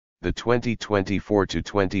The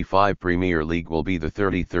 2024-25 Premier League will be the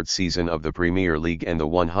 33rd season of the Premier League and the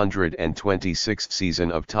 126th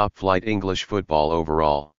season of top-flight English football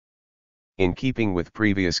overall. In keeping with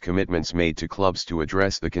previous commitments made to clubs to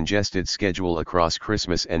address the congested schedule across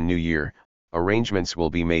Christmas and New Year, arrangements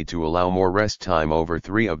will be made to allow more rest time over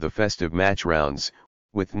 3 of the festive match rounds,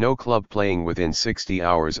 with no club playing within 60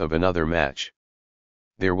 hours of another match.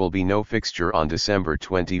 There will be no fixture on December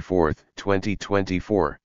 24,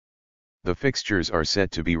 2024. The fixtures are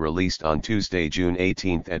set to be released on Tuesday, June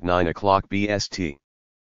 18 at 9 o'clock BST.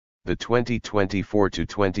 The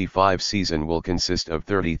 2024-25 season will consist of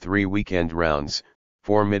 33 weekend rounds,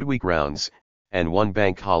 4 midweek rounds, and 1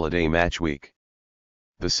 bank holiday match week.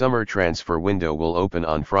 The summer transfer window will open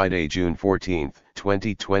on Friday, June 14,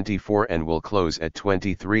 2024 and will close at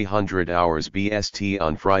 2300 hours BST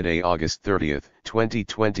on Friday, August 30,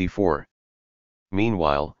 2024.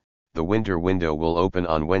 Meanwhile, the winter window will open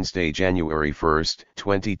on Wednesday, January 1,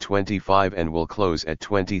 2025 and will close at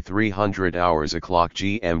 2300 hours o'clock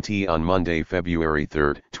GMT on Monday, February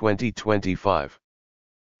 3, 2025.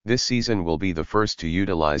 This season will be the first to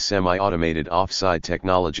utilize semi-automated offside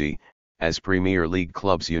technology, as Premier League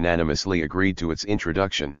clubs unanimously agreed to its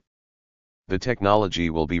introduction. The technology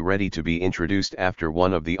will be ready to be introduced after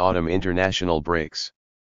one of the autumn international breaks.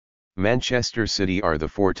 Manchester City are the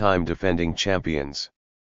 4-time defending champions.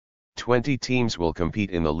 20 teams will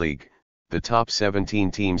compete in the league, the top 17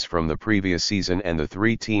 teams from the previous season and the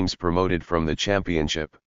 3 teams promoted from the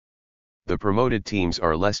Championship. The promoted teams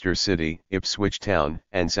are Leicester City, Ipswich Town,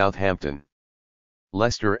 and Southampton.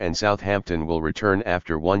 Leicester and Southampton will return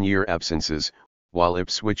after 1-year absences, while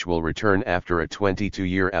Ipswich will return after a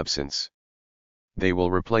 22-year absence. They will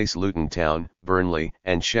replace Luton Town, Burnley,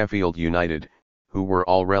 and Sheffield United, who were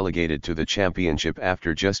all relegated to the Championship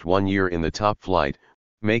after just 1 year in the top flight,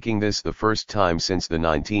 making this the first time since the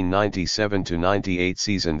 1997-98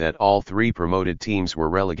 season that all 3 promoted teams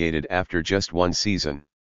were relegated after just 1 season.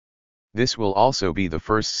 This will also be the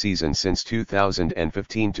first season since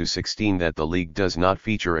 2015-16 that the league does not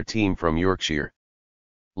feature a team from Yorkshire.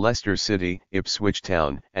 Leicester City, Ipswich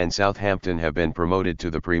Town, and Southampton have been promoted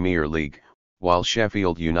to the Premier League, while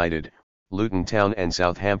Sheffield United, Luton Town and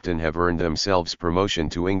Southampton have earned themselves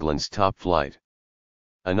promotion to England's top flight.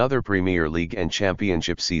 Another Premier League and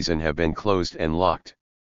Championship season have been closed and locked.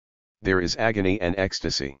 There is agony and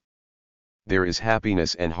ecstasy. There is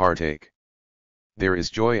happiness and heartache. There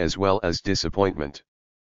is joy as well as disappointment.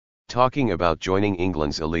 Talking about joining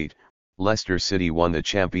England's elite, Leicester City won the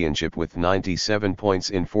Championship with 97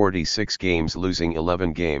 points in 46 games, losing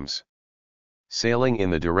 11 games. Sailing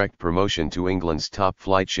in the direct promotion to England's top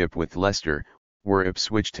flight ship with Leicester, were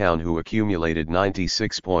Ipswich Town, who accumulated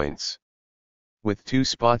 96 points. With 2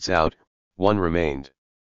 spots out, 1 remained.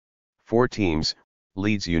 4 teams,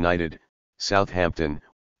 Leeds United, Southampton,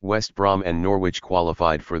 West Brom and Norwich,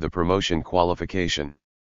 qualified for the promotion qualification.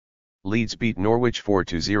 Leeds beat Norwich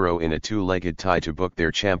 4-0 in a 2-legged tie to book their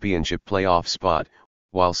Championship playoff spot,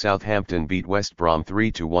 while Southampton beat West Brom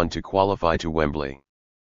 3-1 to qualify to Wembley.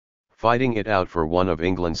 Fighting it out for one of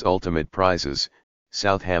England's ultimate prizes,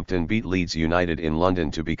 Southampton beat Leeds United in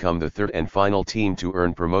London to become the 3rd and final team to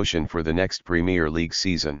earn promotion for the next Premier League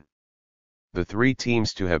season. The 3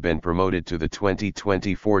 teams to have been promoted to the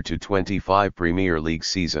 2024-25 Premier League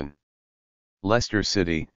season: Leicester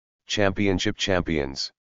City, Championship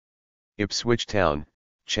champions; Ipswich Town,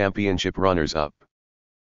 Championship runners-up;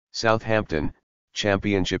 Southampton,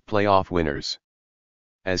 Championship playoff winners.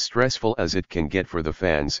 As stressful as it can get for the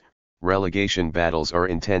fans, relegation battles are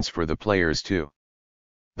intense for the players too.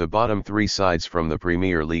 The bottom 3 sides from the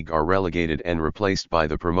Premier League are relegated and replaced by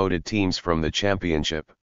the promoted teams from the Championship.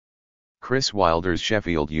 Chris Wilder's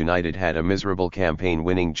Sheffield United had a miserable campaign,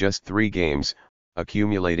 winning just 3 games,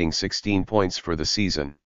 accumulating 16 points for the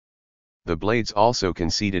season. The Blades also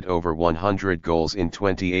conceded over 100 goals in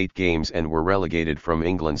 28 games and were relegated from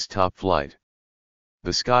England's top flight.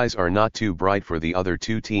 The skies are not too bright for the other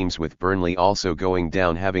 2 teams, with Burnley also going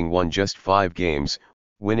down, having won just 5 games,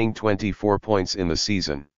 winning 24 points in the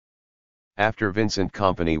season. After Vincent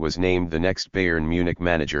Kompany was named the next Bayern Munich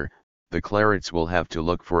manager, the Clarets will have to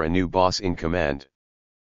look for a new boss in command.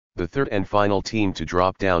 The 3rd and final team to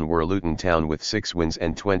drop down were Luton Town with 6 wins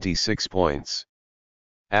and 26 points.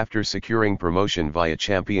 After securing promotion via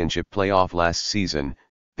Championship playoff last season,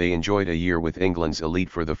 they enjoyed a year with England's elite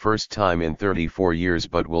for the first time in 34 years,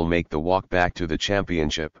 but will make the walk back to the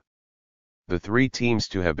Championship. The 3 teams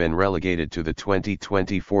to have been relegated to the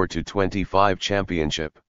 2024-25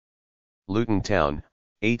 Championship: Luton Town,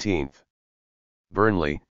 18th;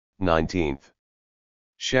 Burnley, 19th;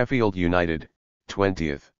 Sheffield United,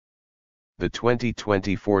 20th. The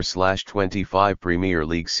 2024/25 Premier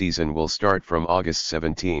League season will start from August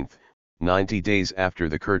 17, 90 days after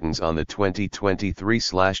the curtains on the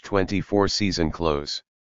 2023/24 season close.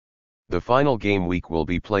 The final game week will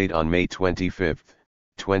be played on May 25,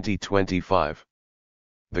 2025.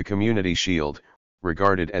 The Community Shield,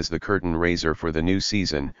 regarded as the curtain raiser for the new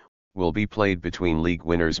season, will be played between league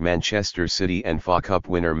winners Manchester City and FA Cup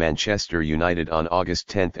winner Manchester United on August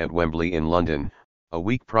 10 at Wembley in London, a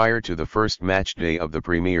week prior to the first match day of the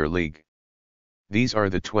Premier League. These are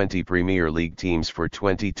the 20 Premier League teams for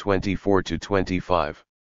 2024-25.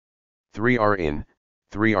 3 are in,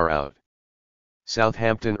 3 are out.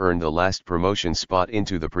 Southampton earned the last promotion spot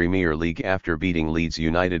into the Premier League after beating Leeds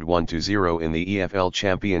United 1-0 in the EFL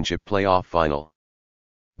Championship playoff final.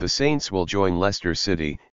 The Saints will join Leicester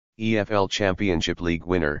City, EFL Championship League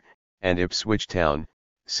winner, and Ipswich Town,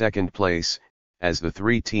 second place, as the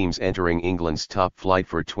three teams entering England's top flight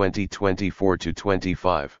for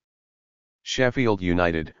 2024-25. Sheffield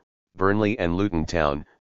United, Burnley and Luton Town,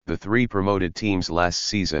 the three promoted teams last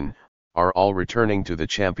season, are all returning to the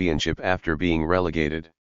Championship after being relegated.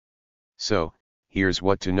 So, here's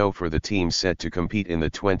what to know for the teams set to compete in the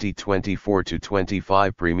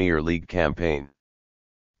 2024-25 Premier League campaign.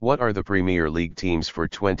 What are the Premier League teams for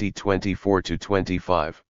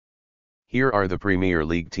 2024-25? Here are the Premier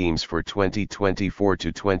League teams for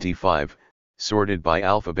 2024-25, sorted by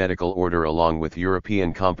alphabetical order along with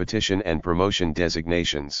European competition and promotion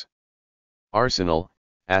designations. Arsenal,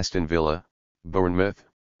 Aston Villa, Bournemouth,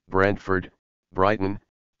 Brentford, Brighton,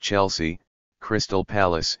 Chelsea, Crystal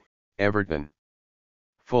Palace, Everton.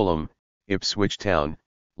 Fulham, Ipswich Town,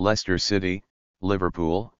 Leicester City,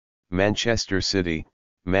 Liverpool, Manchester City,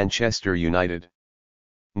 Manchester United.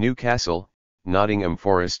 Newcastle, Nottingham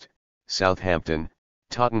Forest, Southampton,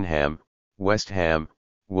 Tottenham, West Ham,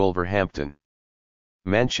 Wolverhampton.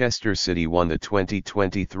 Manchester City won the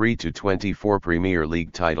 2023-24 Premier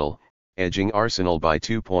League title, edging Arsenal by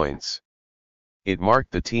 2 points. It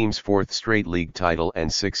marked the team's fourth straight league title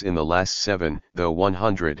and 6 in the last 7, though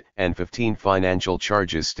 115 financial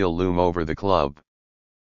charges still loom over the club.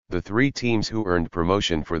 The three teams who earned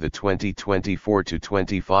promotion for the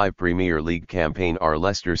 2024-25 Premier League campaign are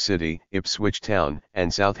Leicester City, Ipswich Town,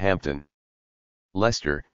 and Southampton.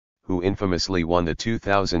 Leicester, who infamously won the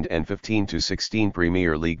 2015-16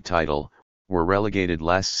 Premier League title, were relegated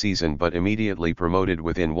last season but immediately promoted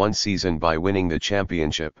within one season by winning the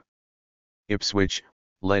championship. Ipswich,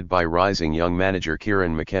 led by rising young manager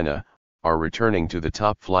Kieran McKenna, are returning to the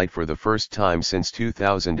top flight for the first time since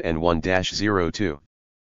 2001-02.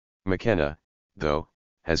 McKenna, though,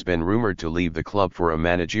 has been rumoured to leave the club for a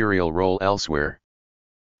managerial role elsewhere.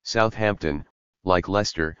 Southampton, like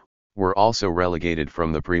Leicester, were also relegated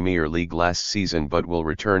from the Premier League last season but will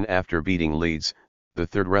return after beating Leeds, the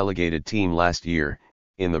third relegated team last year,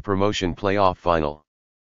 in the promotion playoff final.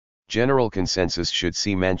 General consensus should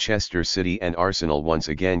see Manchester City and Arsenal once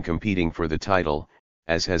again competing for the title,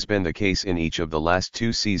 as has been the case in each of the last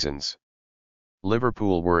 2 seasons.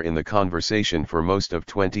 Liverpool were in the conversation for most of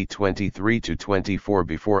 2023-24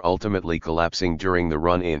 before ultimately collapsing during the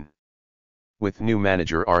run-in. With new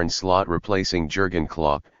manager Arne Slot replacing Jurgen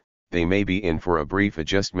Klopp, they may be in for a brief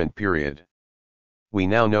adjustment period. We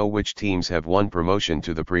now know which teams have won promotion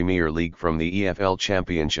to the Premier League from the EFL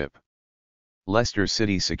Championship. Leicester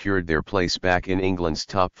City secured their place back in England's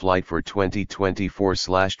top flight for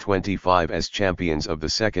 2024-25 as champions of the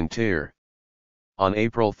second tier. On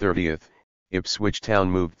April 30, Ipswich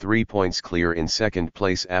Town moved 3 points clear in second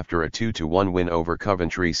place after a 2-1 win over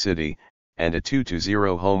Coventry City, and a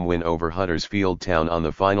 2-0 home win over Huddersfield Town on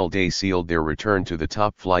the final day sealed their return to the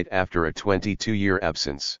top flight after a 22-year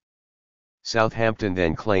absence. Southampton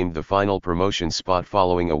then claimed the final promotion spot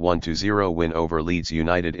following a 1-0 win over Leeds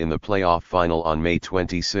United in the playoff final on May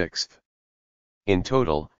 26. In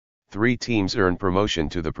total, 3 teams earned promotion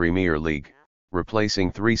to the Premier League,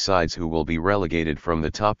 replacing 3 sides who will be relegated from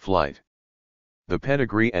the top flight. The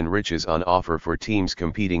pedigree and riches on offer for teams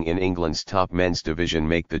competing in England's top men's division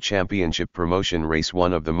make the championship promotion race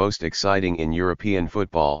one of the most exciting in European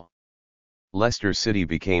football. Leicester City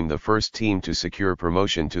became the first team to secure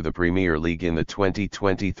promotion to the Premier League in the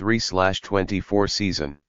 2023-24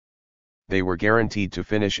 season. They were guaranteed to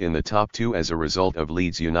finish in the top 2 as a result of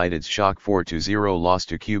Leeds United's shock 4-0 loss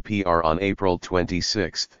to QPR on April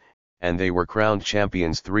 26, and they were crowned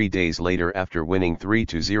champions 3 days later after winning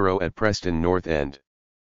 3-0 at Preston North End.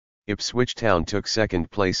 Ipswich Town took second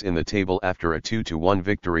place in the table after a 2-1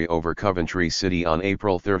 victory over Coventry City on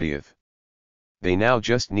April 30. They now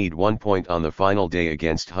just need 1 point on the final day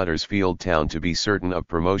against Huddersfield Town to be certain of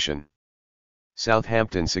promotion.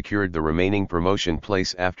 Southampton secured the remaining promotion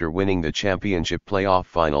place after winning the Championship playoff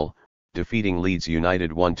final, defeating Leeds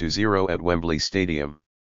United 1-0 at Wembley Stadium.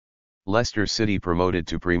 Leicester City promoted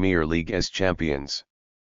to Premier League as champions.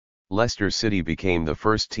 Leicester City became the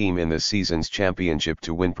first team in the season's championship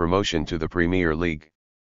to win promotion to the Premier League.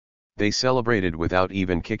 They celebrated without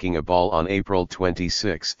even kicking a ball on April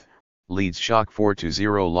 26. Leeds' shock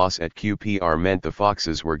 4-0 loss at QPR meant the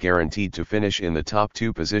Foxes were guaranteed to finish in the top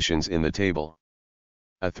two positions in the table.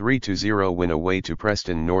 A 3-0 win away to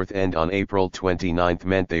Preston North End on April 29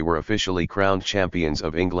 meant they were officially crowned champions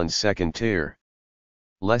of England's second tier.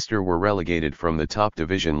 Leicester were relegated from the top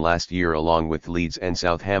division last year along with Leeds and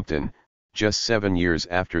Southampton, just 7 years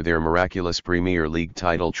after their miraculous Premier League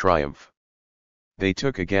title triumph. They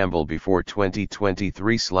took a gamble before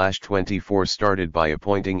 2023/24 started by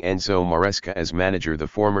appointing Enzo Maresca as manager. The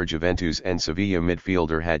former Juventus and Sevilla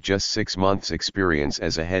midfielder had just 6 months' experience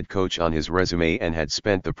as a head coach on his resume and had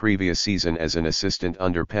spent the previous season as an assistant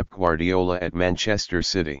under Pep Guardiola at Manchester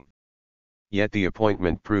City. Yet the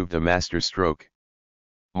appointment proved a masterstroke.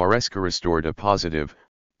 Maresca restored a positive,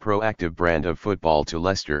 proactive brand of football to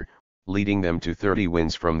Leicester, leading them to 30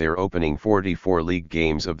 wins from their opening 44 league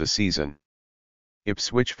games of the season.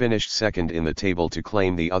 Ipswich finished second in the table to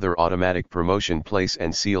claim the other automatic promotion place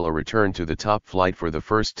and seal a return to the top flight for the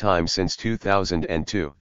first time since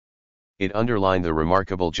 2002. It underlined the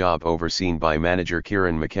remarkable job overseen by manager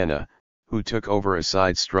Kieran McKenna, who took over a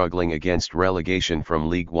side struggling against relegation from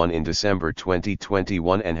League One in December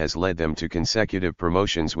 2021 and has led them to consecutive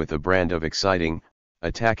promotions with a brand of exciting,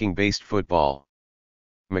 attacking-based football.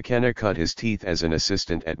 McKenna cut his teeth as an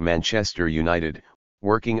assistant at Manchester United,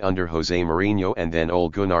 working under Jose Mourinho and then Ole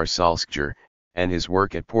Gunnar Solskjaer, and his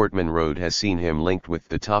work at Portman Road has seen him linked with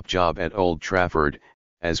the top job at Old Trafford,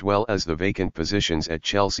 as well as the vacant positions at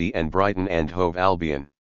Chelsea and Brighton and Hove Albion.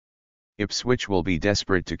 Ipswich will be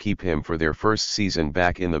desperate to keep him for their first season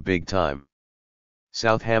back in the big time.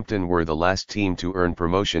 Southampton were the last team to earn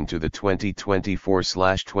promotion to the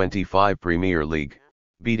 2024/25 Premier League,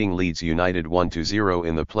 beating Leeds United 1-0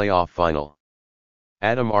 in the playoff final.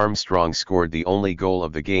 Adam Armstrong scored the only goal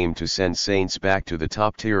of the game to send Saints back to the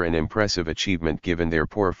top tier, an impressive achievement given their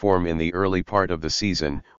poor form in the early part of the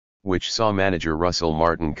season, which saw manager Russell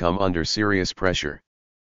Martin come under serious pressure.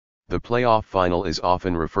 The playoff final is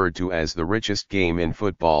often referred to as the richest game in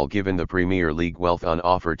football given the Premier League wealth on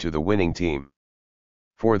offer to the winning team.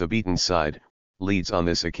 For the beaten side, Leeds on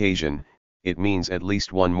this occasion, it means at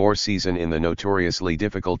least one more season in the notoriously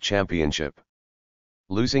difficult Championship.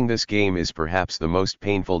 Losing this game is perhaps the most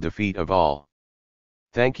painful defeat of all.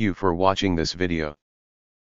 Thank you for watching this video.